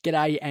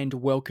G'day and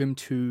welcome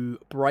to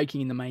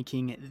Breaking in the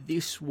Making.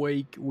 This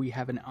week we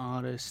have an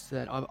artist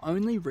that I've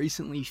only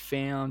recently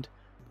found,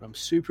 but I'm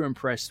super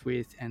impressed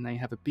with, and they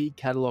have a big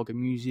catalogue of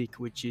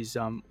music which is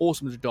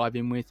awesome to dive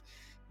in with.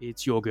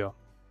 It's YERGURL.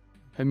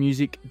 Her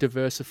music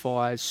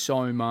diversifies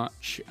so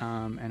much,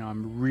 and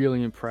I'm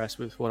really impressed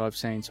with what I've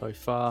seen so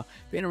far.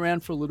 Been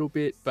around for a little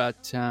bit,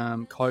 but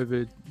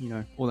COVID,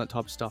 all that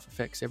type of stuff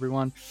affects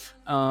everyone.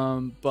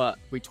 But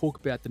we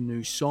talk about the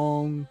new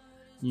song,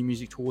 new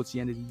music towards the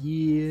end of the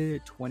year,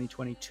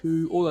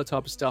 2022, all that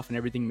type of stuff and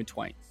everything in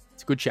between.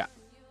 It's a good chat.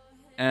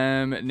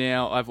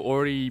 Now, I've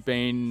already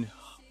been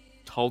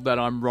told that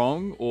I'm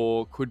wrong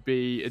or could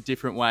be a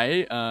different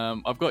way.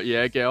 I've got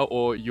YERGURL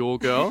or Your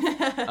Girl.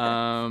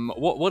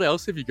 What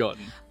else have you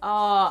gotten?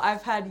 Oh,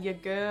 I've had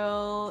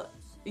YERGURL.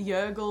 I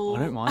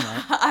don't mind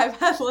that. I've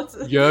had lots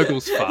of...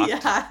 YERGURL's fucked.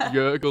 Yeah.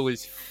 YERGURL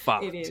is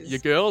fucked. It is.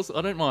 YERGURL's,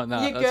 I don't mind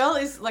that. YERGURL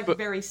is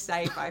very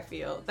safe, I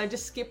feel. They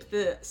just skip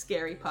the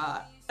scary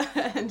part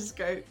and just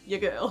go,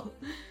 YERGURL.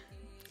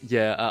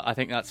 Yeah, I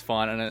think that's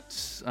fine, and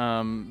it's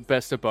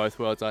best of both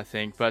worlds, I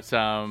think. But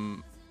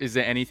is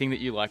there anything that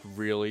you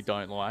really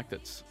don't like?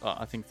 That's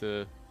I think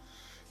the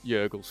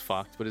YERGURL's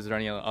fucked, but is there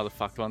any other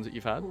fucked ones that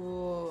you've had?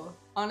 Ooh.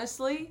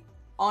 Honestly,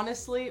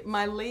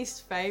 my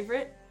least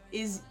favorite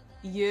is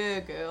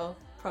YERGURL,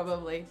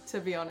 probably,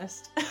 to be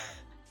honest.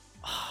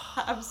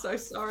 I'm so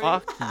sorry.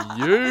 Fuck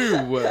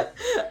you.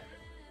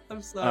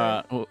 I'm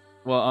sorry.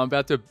 Well, I'm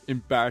about to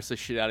embarrass the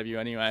shit out of you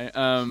anyway.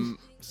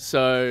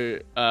 So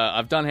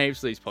I've done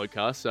heaps of these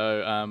podcasts,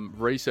 so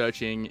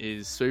researching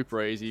is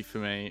super easy for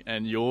me,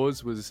 and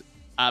yours was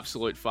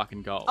absolute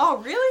fucking gold. Oh,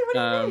 really?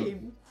 What do you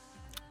mean?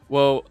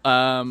 Well,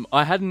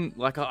 I hadn't,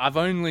 I've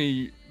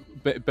only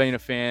been a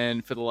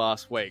fan for the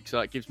last week, so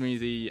it gives me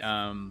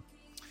the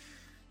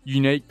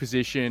unique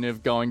position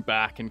of going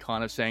back and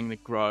kind of seeing the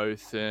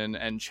growth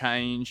and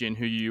change in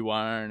who you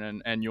are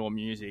and your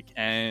music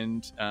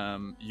and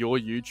your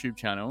YouTube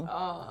channel.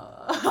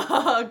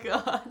 Oh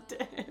god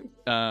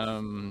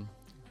damn.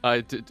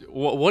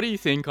 What do you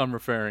think I'm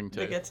referring to?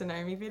 The Get to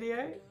Know Me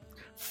video?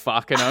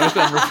 Fucking oath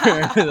I'm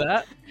referring to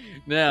that.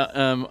 Now,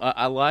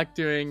 I like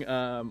doing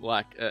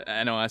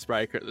an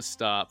icebreaker at the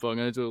start, but I'm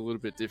going to do it a little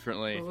bit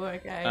differently. Ooh,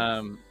 okay.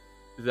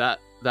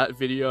 That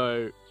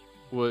video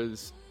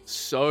was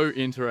so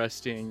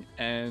interesting,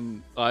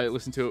 and I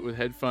listened to it with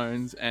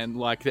headphones, and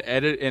the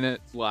edit in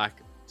it,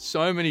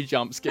 so many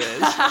jump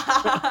scares.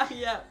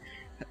 Yeah.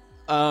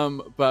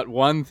 But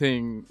one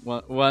thing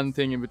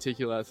in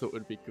particular I thought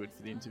would be good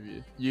for the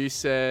interview. You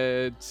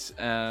said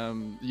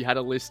you had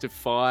a list of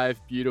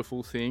 5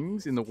 beautiful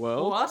things in the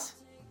world. What?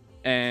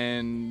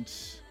 And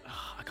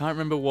I can't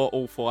remember what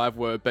all 5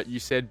 were, but you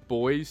said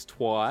boys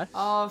twice.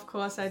 Oh, of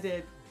course I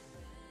did.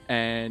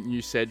 And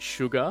you said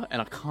sugar,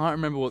 and I can't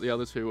remember what the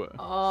other 2 were.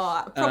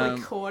 Oh,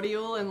 probably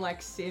cordial and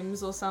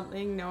Sims or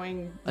something,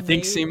 knowing I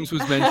think Sims was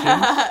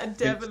mentioned.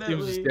 Definitely.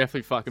 Sims was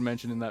definitely fucking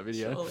mentioned in that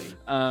video.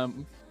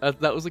 Surely.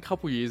 That was a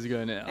couple years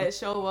ago now. It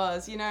sure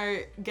was.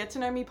 Get to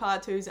Know Me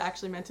Part 2 is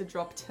actually meant to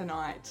drop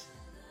tonight.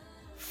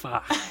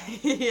 Fuck.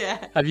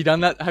 Yeah. Have you done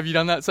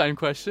that same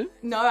question?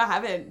 No, I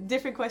haven't.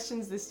 Different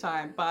questions this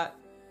time, but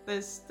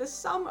there's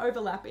some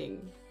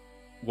overlapping.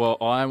 Well,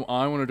 I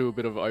want to do a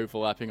bit of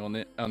overlapping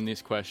on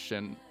this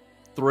question.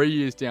 3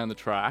 years down the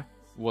track,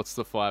 what's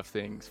the 5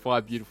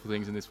 beautiful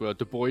things in this world?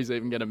 Do boys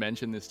even get a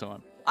mention this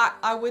time?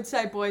 I would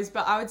say boys,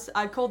 but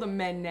I'd call them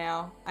men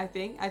now. I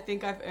think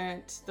I've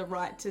earned the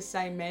right to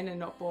say men and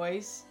not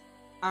boys.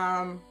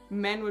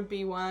 Men would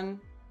be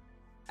one.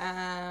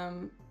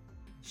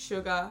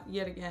 Sugar,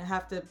 yet again,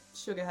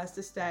 sugar has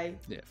to stay.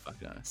 Yeah, fuck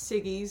no.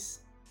 Ciggies,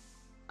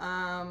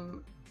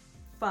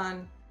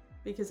 fun,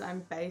 because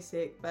I'm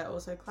basic but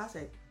also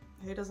classic.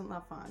 Who doesn't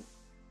love fun?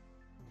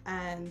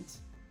 And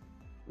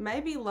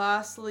maybe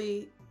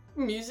lastly,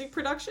 music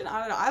production. I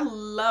don't know. I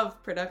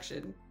love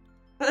production.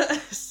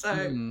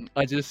 So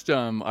I just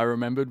I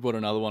remembered what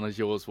another one of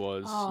yours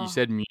was. Oh. You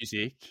said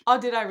music. Oh,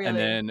 did I really?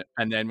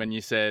 And then when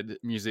you said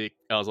music,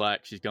 I was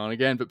like, she's gone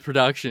again. But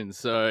production.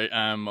 So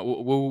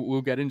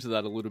we'll get into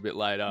that a little bit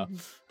later.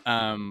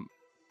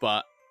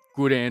 But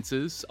good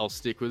answers. I'll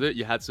stick with it.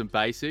 You had some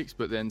basics,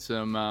 but then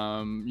some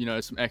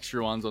some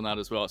extra ones on that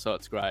as well. So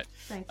it's great.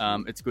 Thank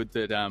you. It's good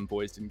that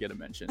boys didn't get a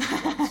mention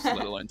once,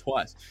 let alone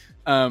twice.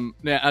 Now,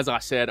 as I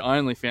said, I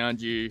only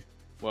found you.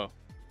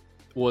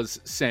 Was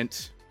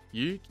sent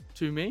you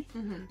to me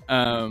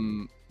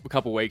a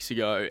couple of weeks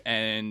ago,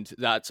 and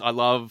I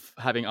love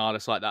having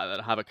artists like that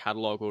have a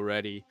catalog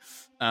already.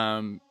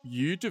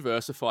 You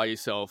diversify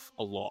yourself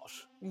a lot.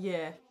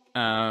 Yeah.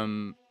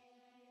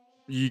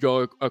 You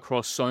go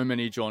across so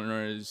many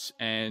genres,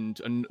 and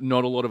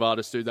not a lot of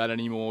artists do that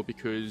anymore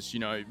because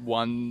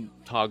one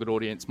target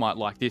audience might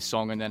like this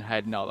song and then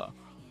had another.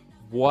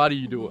 Why do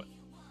you do it?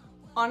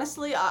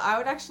 Honestly, I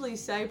would actually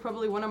say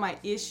probably one of my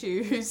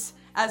issues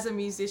as a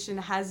musician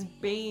has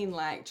been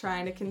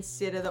trying to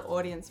consider the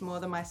audience more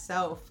than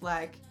myself.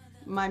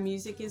 My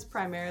music is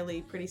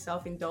primarily pretty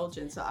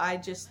self-indulgent, so I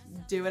just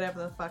do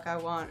whatever the fuck I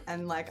want,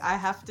 and I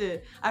have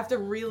to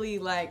really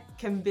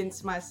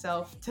convince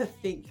myself to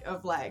think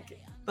of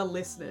the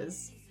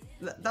listeners.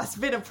 That's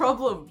been a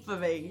problem for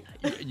me.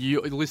 You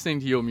listening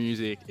to your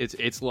music,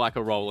 it's like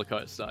a roller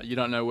coaster. You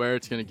don't know where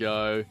it's going to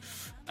go.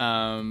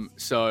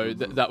 So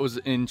that was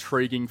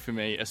intriguing for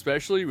me,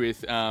 especially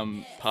with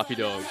Puppy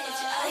Dog.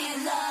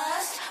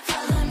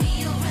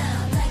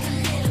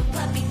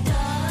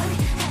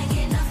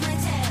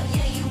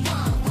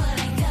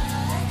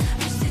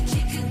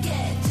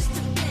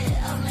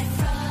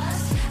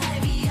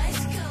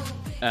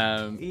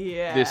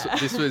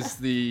 This was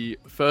the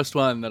first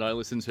one that I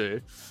listened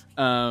to,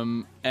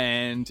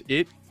 and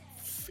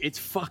it's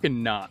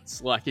fucking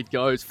nuts. Like, it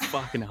goes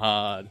fucking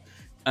hard.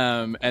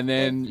 And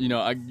then, you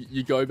know,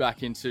 you go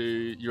back into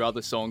your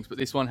other songs, but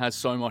this one has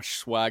so much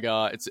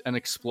swagger. It's an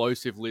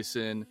explosive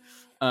listen.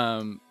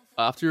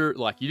 After,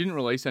 like, you didn't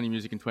release any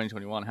music in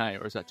 2021, hey?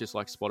 Or is that just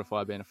like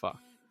Spotify being a fuck?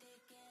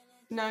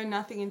 No,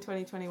 nothing in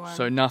 2021.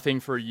 So nothing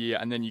for a year,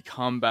 and then you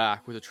come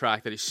back with a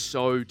track that is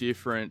so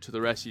different to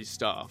the rest of your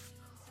stuff.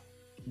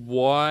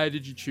 Why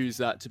did you choose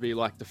that to be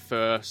like the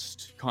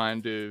first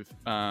kind of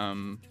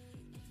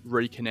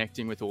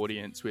reconnecting with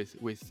audience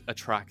with a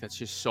track that's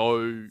just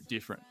so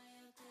different?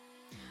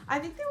 I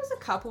think there was a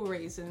couple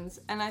reasons,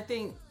 and I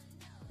think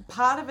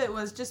part of it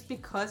was just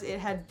because it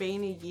had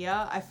been a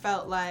year. I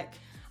felt like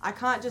I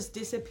can't just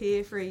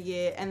disappear for a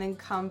year and then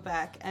come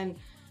back and,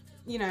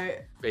 you know,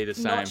 be the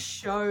same, not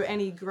show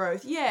any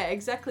growth. Yeah,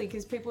 exactly,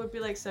 because people would be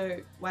like, so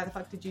why the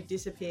fuck did you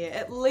disappear?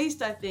 At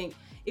least I think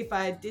if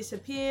I had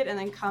disappeared and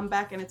then come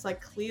back and it's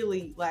like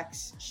clearly like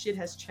shit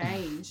has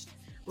changed,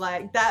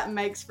 like that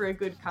makes for a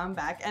good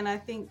comeback. And I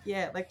think,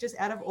 yeah, like just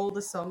out of all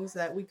the songs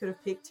that we could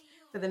have picked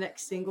for the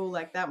next single,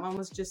 like that one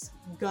was just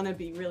gonna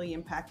be really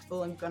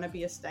impactful and gonna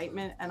be a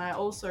statement. And I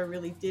also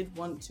really did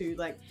want to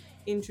like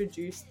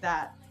introduce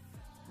that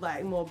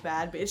like more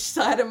bad bitch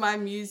side of my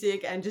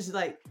music and just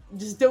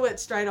do it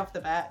straight off the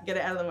bat, get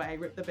it out of the way,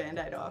 rip the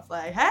band-aid off,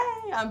 like,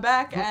 hey, I'm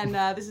back and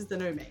this is the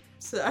new me.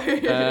 So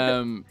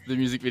the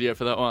music video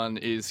for that one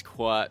is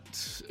quite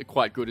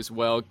good as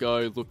well.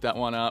 Go look that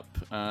one up.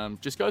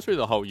 Just go through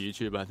the whole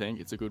YouTube. I think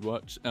it's a good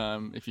watch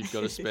if you've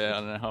got a spare, I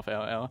don't know, half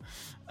hour.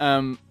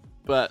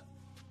 But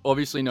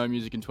obviously no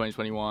music in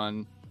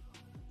 2021.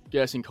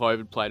 Guessing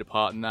COVID played a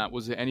part in that.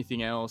 Was there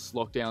anything else,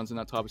 lockdowns and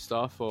that type of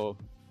stuff, or?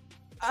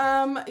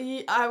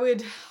 I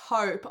would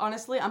hope,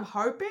 honestly, I'm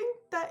hoping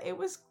that it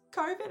was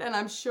COVID, and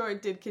I'm sure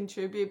it did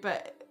contribute,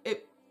 but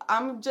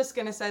I'm just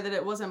going to say that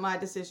it wasn't my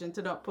decision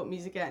to not put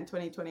music out in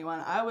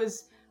 2021. I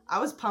was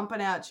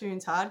pumping out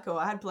tunes hardcore.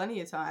 I had plenty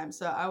of time.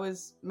 So I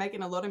was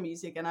making a lot of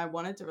music and I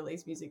wanted to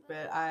release music,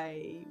 but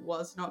I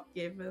was not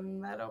given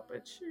that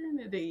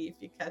opportunity, if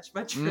you catch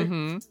my drift.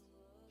 Mm-hmm.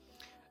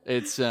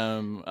 It's,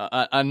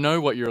 I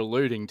know what you're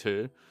alluding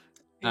to.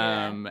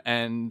 Yeah.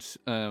 And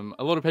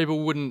a lot of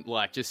people wouldn't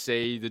like just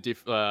see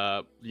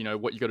the you know,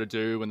 what you got to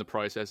do and the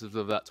processes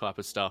of that type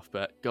of stuff,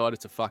 but God,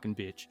 it's a fucking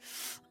bitch.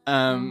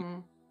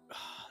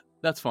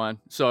 That's fine.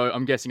 So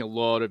I'm guessing a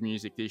lot of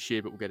music this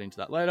year, but we'll get into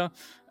that later.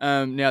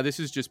 Now this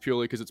is just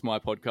purely because it's my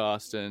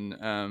podcast,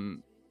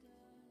 and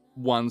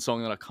one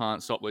song that I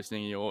can't stop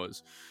listening to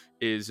yours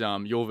is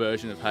your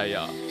version of Hey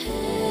Ya.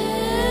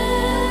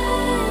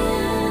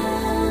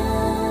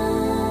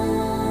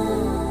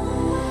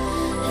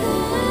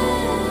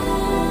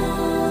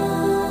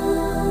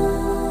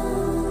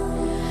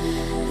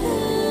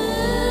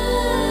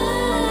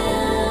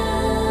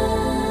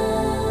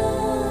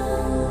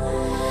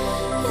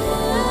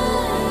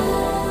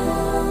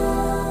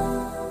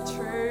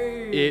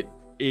 It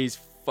is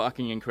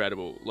fucking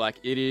incredible. Like,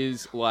 it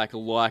is like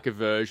a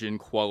version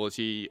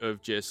quality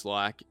of just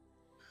like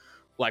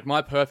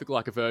my perfect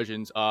like a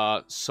versions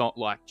are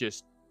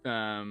just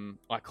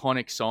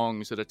iconic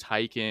songs that are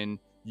taken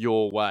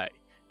your way,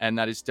 and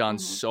that is done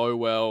so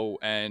well,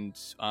 and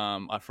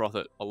I froth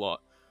it a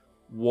lot.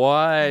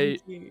 Why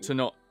to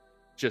not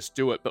just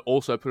do it but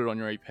also put it on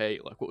your EP?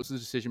 Like, what was the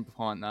decision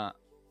behind that?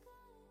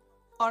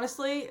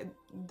 Honestly,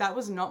 that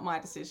was not my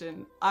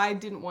decision. I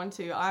didn't want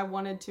to. I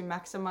wanted to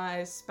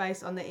maximize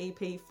space on the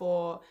EP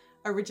for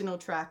original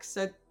tracks.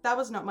 So that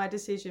was not my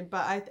decision.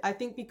 But I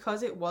think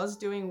because it was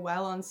doing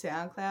well on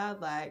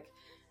SoundCloud, like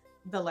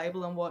the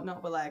label and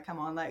whatnot were like, come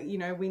on, like, you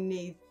know, we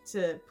need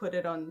to put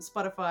it on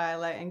Spotify,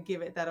 like, and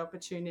give it that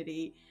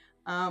opportunity.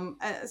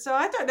 So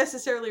I don't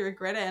necessarily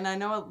regret it. And I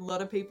know a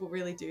lot of people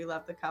really do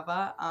love the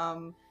cover.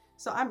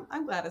 So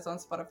I'm glad it's on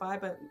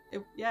Spotify, but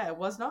it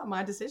was not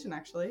my decision,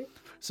 actually.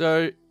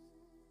 So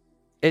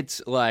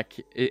it's like,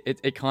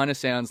 it kind of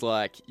sounds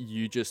like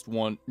you just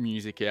want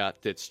music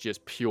out that's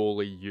just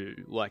purely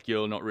you. Like,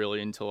 you're not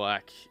really into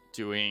like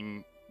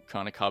doing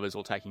kind of covers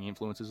or taking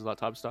influences or that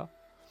type of stuff.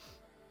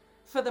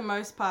 For the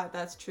most part,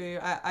 that's true.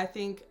 I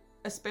think,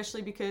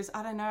 especially because,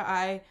 I don't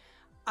know,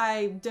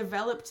 I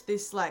developed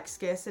this like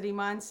scarcity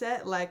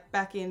mindset like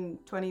back in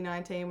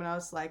 2019 when I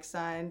was like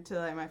signed to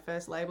like my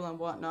first label and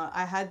whatnot.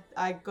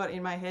 I got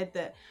in my head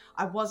that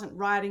I wasn't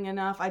writing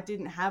enough, I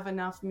didn't have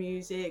enough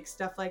music,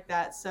 stuff like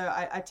that. So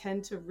I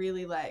tend to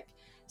really like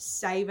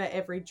savor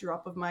every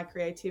drop of my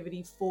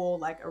creativity for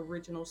like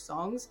original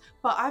songs.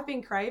 But I've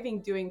been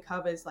craving doing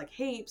covers like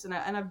heaps, and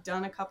I've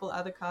done a couple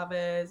other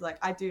covers. Like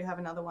I do have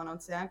another one on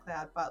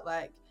SoundCloud, but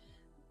like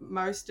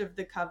most of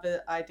the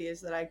cover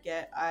ideas that I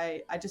get,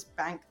 I just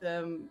bank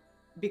them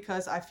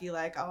because I feel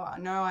like, oh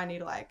no, I need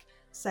to like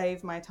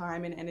save my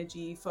time and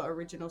energy for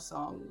original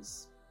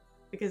songs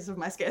because of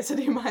my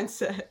scarcity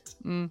mindset.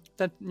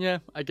 Yeah,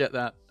 I get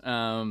that. You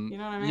know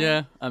what I mean?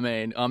 Yeah, I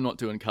mean, I'm not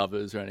doing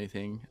covers or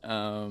anything,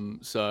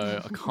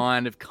 so I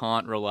kind of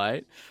can't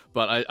relate.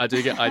 But I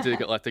do get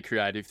like the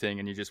creative thing,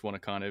 and you just want to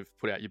kind of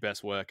put out your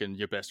best work and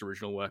your best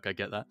original work. I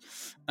get that.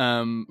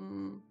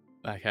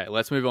 Okay,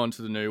 let's move on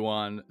to the new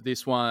one.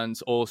 This one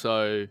fucked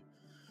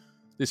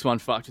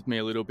with me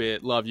a little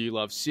bit. Love You,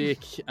 Love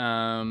Sick.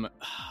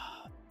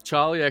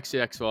 Charlie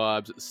XCX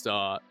vibes at the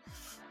start.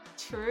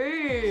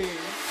 True.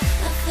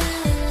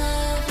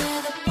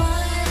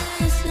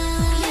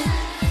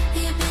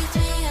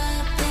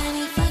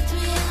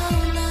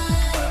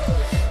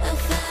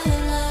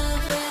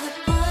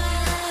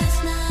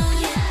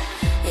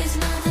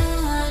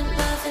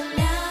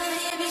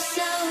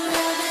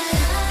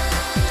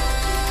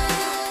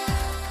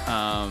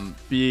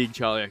 Big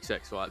Charlie XX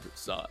vibes at the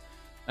start.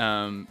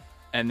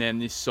 And then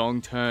this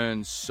song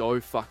turns so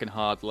fucking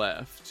hard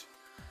left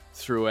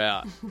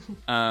throughout.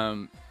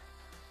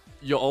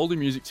 Your older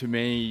music to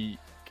me,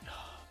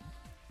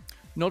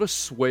 not a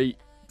sweet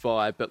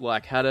vibe, but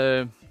like had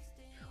a,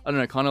 I don't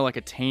know, kind of like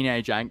a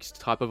teenage angst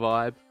type of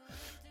vibe.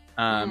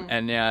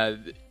 And now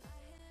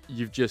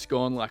you've just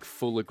gone like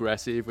full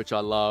aggressive, which I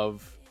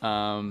love.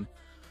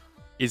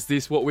 Is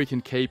this what we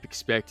can keep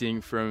expecting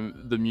from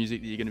the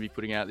music that you're going to be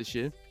putting out this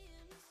year?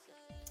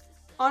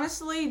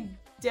 Honestly,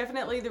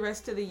 definitely the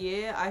rest of the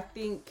year. I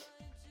think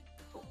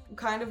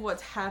kind of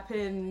what's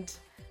happened,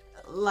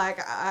 like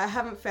I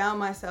haven't found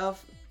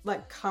myself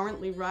like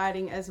currently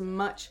writing as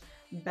much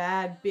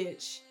bad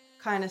bitch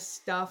kind of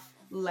stuff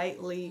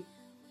lately.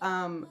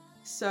 But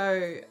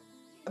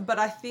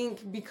I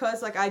think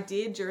because like I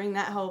did during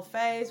that whole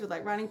phase with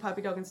like writing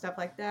Puppy Dog and stuff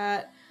like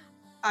that,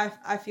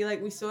 I feel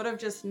like we sort of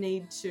just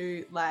need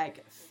to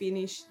like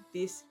finish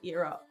this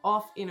era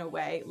off in a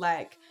way,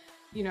 like,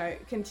 you know,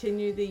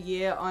 continue the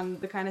year on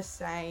the kind of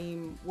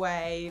same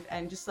wave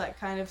and just like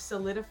kind of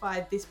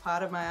solidify this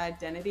part of my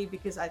identity,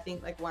 because I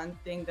think like one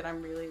thing that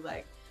I'm really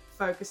like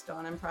focused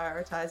on and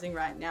prioritizing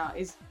right now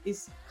is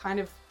kind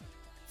of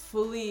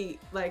fully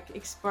like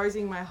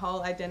exposing my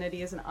whole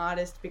identity as an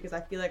artist, because I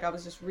feel like I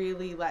was just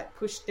really like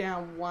pushed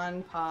down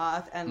one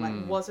path and like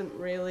wasn't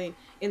really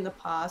in the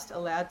past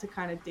allowed to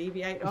kind of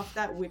deviate off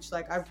that, which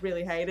like I've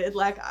really hated.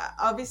 Like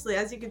obviously,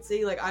 as you can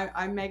see, like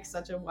I make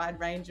such a wide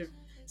range of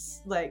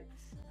like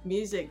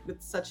music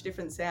with such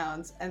different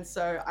sounds, and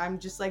so I'm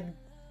just like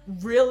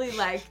really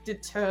like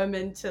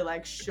determined to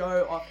like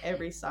show off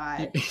every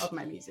side of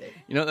my music.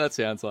 You know what that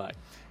sounds like?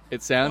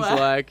 It sounds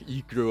like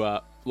you grew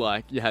up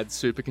like you had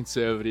super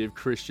conservative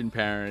Christian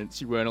parents.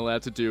 You weren't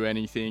allowed to do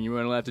anything. You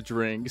weren't allowed to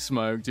drink,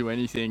 smoke, do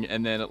anything.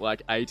 And then at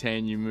like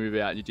 18, you move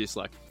out and you're just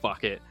like,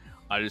 fuck it.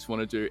 I just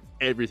want to do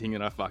everything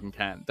that I fucking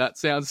can. That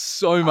sounds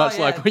so much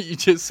like what you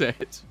just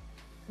said.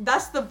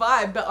 That's the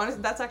vibe, but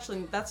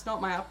honestly, that's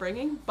not my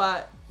upbringing,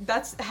 but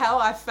that's how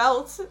I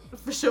felt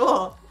for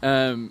sure.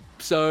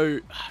 So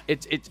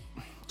it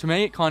to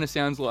me, it kind of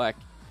sounds like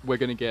we're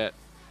going to get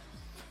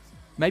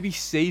maybe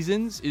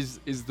seasons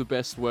is the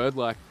best word.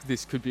 Like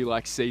this could be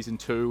like season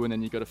 2, and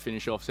then you got to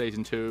finish off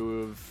season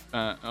 2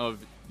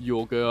 of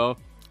Your Girl.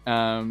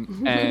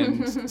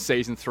 And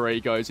season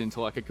 3 goes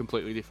into like a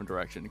completely different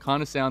direction. It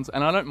kind of sounds,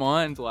 and I don't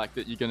mind like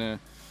that you're going to,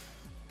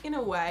 in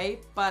a way,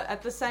 but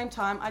at the same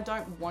time, I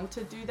don't want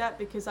to do that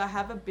because I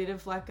have a bit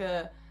of like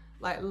a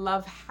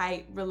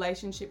love-hate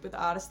relationship with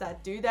artists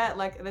that do that.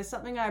 Like there's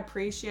something I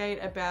appreciate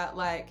about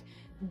like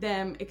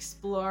them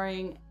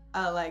exploring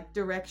a like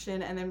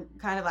direction and then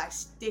kind of like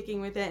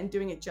sticking with it and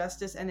doing it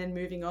justice and then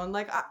moving on.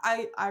 Like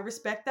I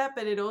respect that,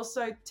 but it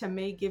also to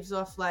me gives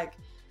off like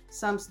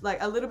some like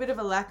a little bit of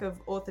a lack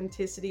of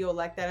authenticity, or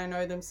like they don't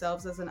know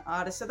themselves as an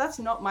artist. So that's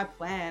not my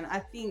plan. I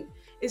think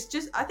it's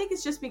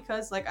just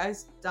because like I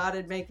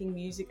started making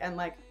music and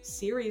like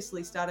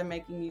seriously started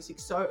making music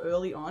so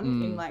early on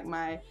in like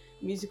my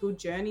musical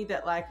journey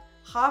that like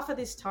half of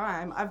this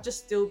time I've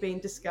just still been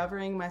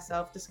discovering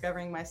myself,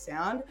 discovering my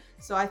sound.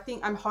 So I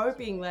think I'm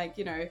hoping like,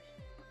 you know,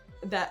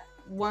 that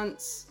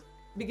once,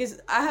 because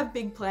I have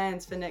big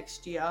plans for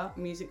next year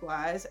music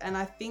wise, and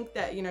I think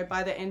that, you know,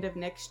 by the end of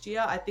next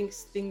year I think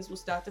things will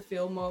start to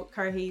feel more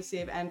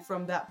cohesive, and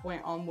from that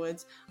point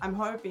onwards I'm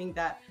hoping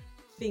that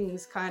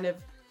things kind of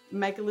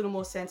make a little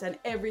more sense and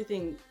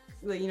everything,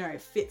 you know,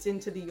 fits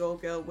into the Your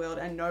Girl world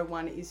and no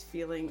one is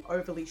feeling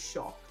overly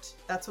shocked.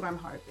 That's what I'm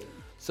hoping.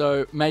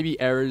 So maybe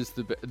era is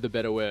the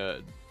better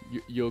word.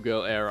 Your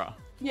Girl era.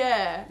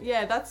 Yeah,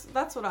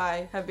 that's what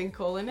I have been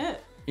calling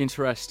it.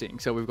 Interesting.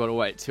 So we've got to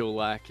wait till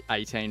like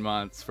 18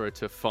 months for it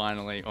to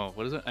finally,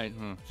 what is it?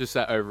 Just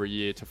that over a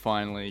year to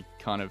finally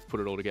kind of put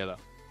it all together.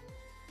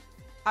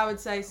 I would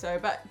say so,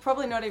 but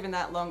probably not even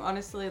that long.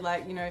 Honestly,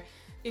 like, you know,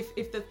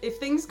 if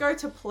things go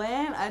to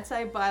plan, I'd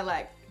say by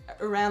like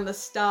around the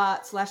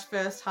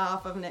start/first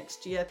half of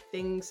next year,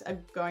 things are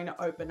going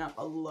to open up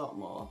a lot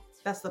more.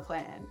 That's the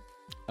plan.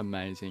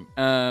 Amazing.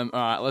 All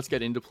right, let's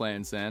get into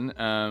plans then.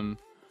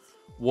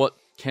 What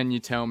can you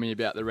tell me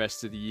about the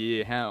rest of the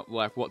year?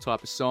 What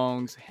type of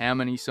songs? How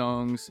many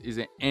songs? Is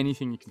there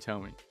anything you can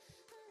tell me?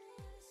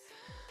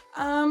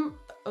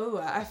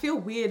 I feel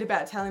weird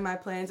about telling my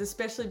plans,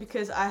 especially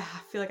because I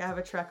feel like I have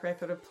a track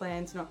record of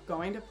plans not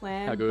going to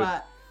plan. How good.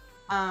 But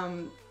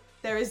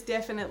there is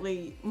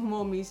definitely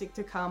more music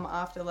to come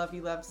after Love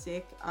You Love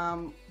Sick.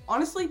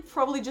 Honestly,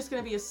 probably just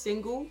going to be a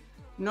single,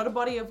 not a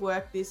body of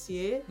work this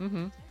year.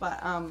 Mm-hmm.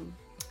 But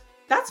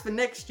that's for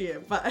next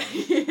year. But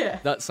yeah,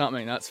 that's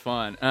something. That's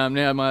fine.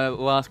 Now my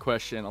last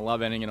question. I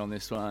love ending it on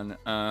this one.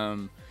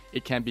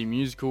 It can be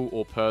musical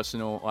or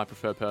personal. I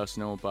prefer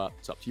personal, but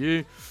it's up to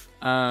you.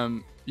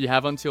 You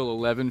have until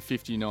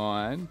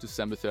 11:59,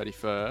 December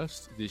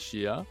 31st this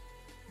year,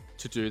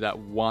 to do that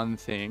one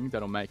thing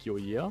that'll make your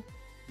year.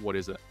 What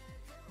is it?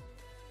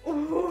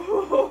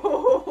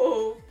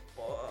 Oh,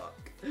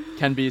 fuck.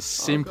 Can be as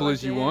simple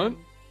as you want.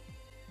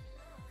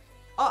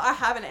 Oh, I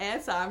have an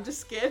answer. I'm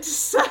just scared to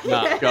say it.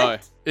 No, go.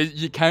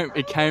 It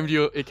came to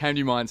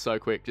your mind so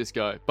quick. Just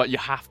go. But you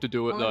have to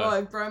do it though. Oh my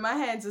god, bro, my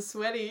hands are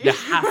sweaty. You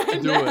have to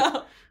do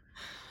it.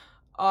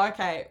 Oh,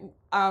 okay.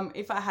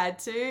 If I had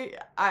to,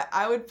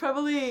 I would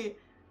probably,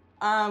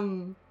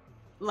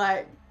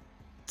 like,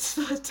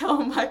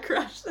 tell my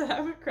crush that I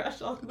have a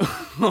crush on them.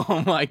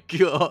 Oh my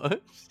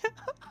god.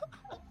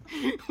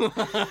 Oh,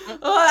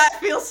 that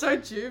feels so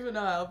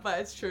juvenile, but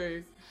it's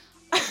true.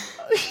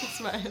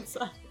 That's my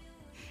answer.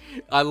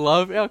 I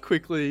love how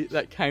quickly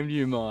that came to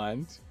your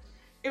mind.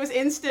 It was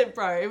instant,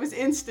 bro. It was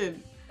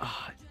instant.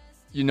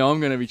 You know I'm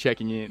going to be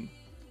checking in.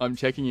 I'm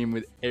checking in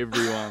with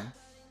everyone.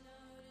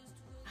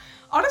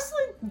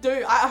 Honestly,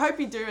 do. I hope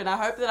you do, and I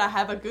hope that I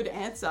have a good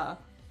answer.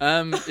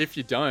 If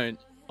you don't,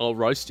 I'll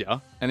roast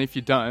you. And if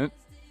you don't,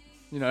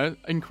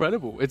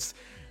 incredible.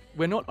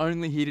 We're not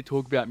only here to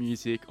talk about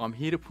music. I'm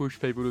here to push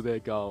people to their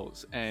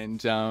goals.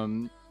 And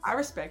I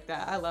respect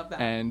that. I love that.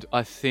 And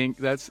I think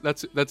that's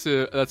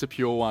a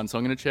pure one. So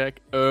I'm going to check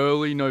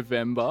early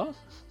November.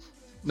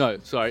 No,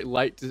 sorry,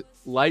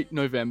 late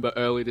November,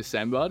 early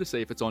December to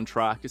see if it's on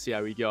track, to see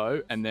how we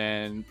go, and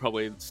then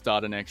probably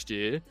start of next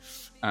year.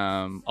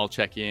 I'll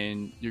check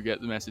in. You get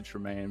the message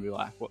from me and be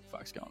like, "What the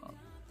fuck's going on?"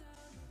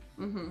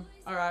 Mm-hmm.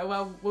 All right.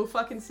 Well, we'll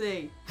fucking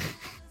see.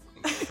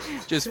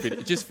 just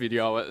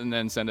video it and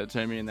then send it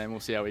to me, and then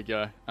we'll see how we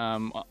go.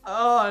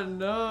 Oh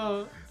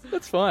no.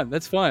 That's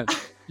fine.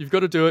 You've got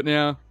to do it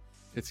now.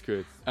 It's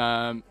good.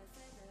 Well,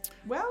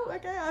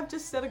 okay. I've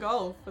just set a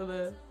goal for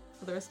the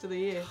rest of the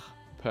year.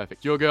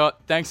 Perfect. Your girl,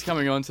 thanks for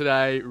coming on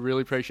today.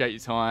 Really appreciate your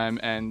time,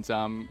 and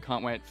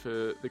can't wait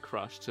for the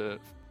crush to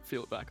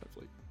feel it back,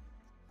 hopefully.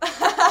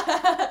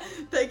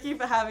 Thank you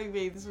for having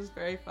me. This was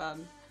very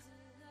fun.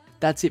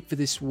 That's it for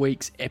this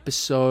week's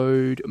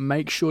episode.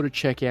 Make sure to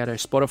check out our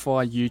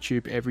Spotify,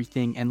 YouTube,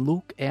 everything, and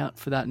look out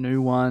for that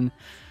new one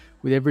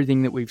with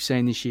everything that we've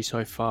seen this year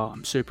so far.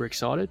 I'm super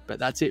excited, but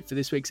that's it for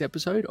this week's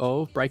episode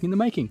of Breaking the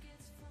Making.